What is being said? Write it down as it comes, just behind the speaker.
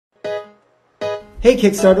Hey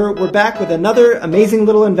Kickstarter, we're back with another amazing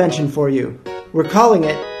little invention for you. We're calling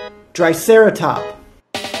it DRYCERATOP.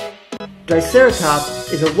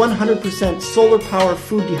 DRYCERATOP is a 100% solar power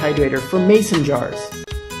food dehydrator for mason jars.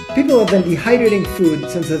 People have been dehydrating food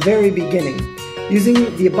since the very beginning.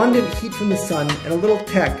 Using the abundant heat from the sun and a little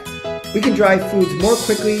tech, we can dry foods more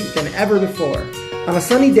quickly than ever before. On a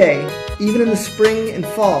sunny day, even in the spring and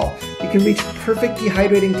fall, you can reach perfect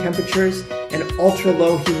dehydrating temperatures and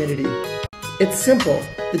ultra-low humidity. It's simple.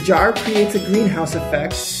 The jar creates a greenhouse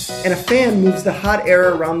effect, and a fan moves the hot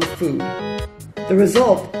air around the food. The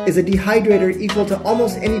result is a dehydrator equal to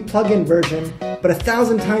almost any plug-in version, but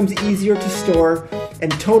 1,000 times easier to store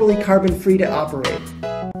and totally carbon-free to operate.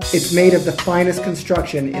 It's made of the finest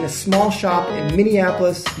construction in a small shop in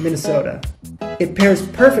Minneapolis, Minnesota. It pairs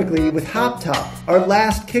perfectly with HopTop, our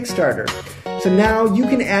last Kickstarter, so now you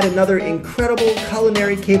can add another incredible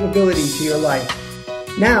culinary capability to your life.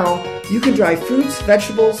 Now, you can dry fruits,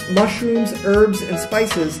 vegetables, mushrooms, herbs, and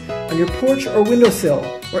spices on your porch or windowsill,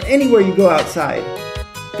 or anywhere you go outside.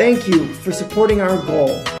 Thank you for supporting our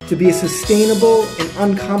goal to be a sustainable and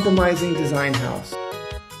uncompromising design house.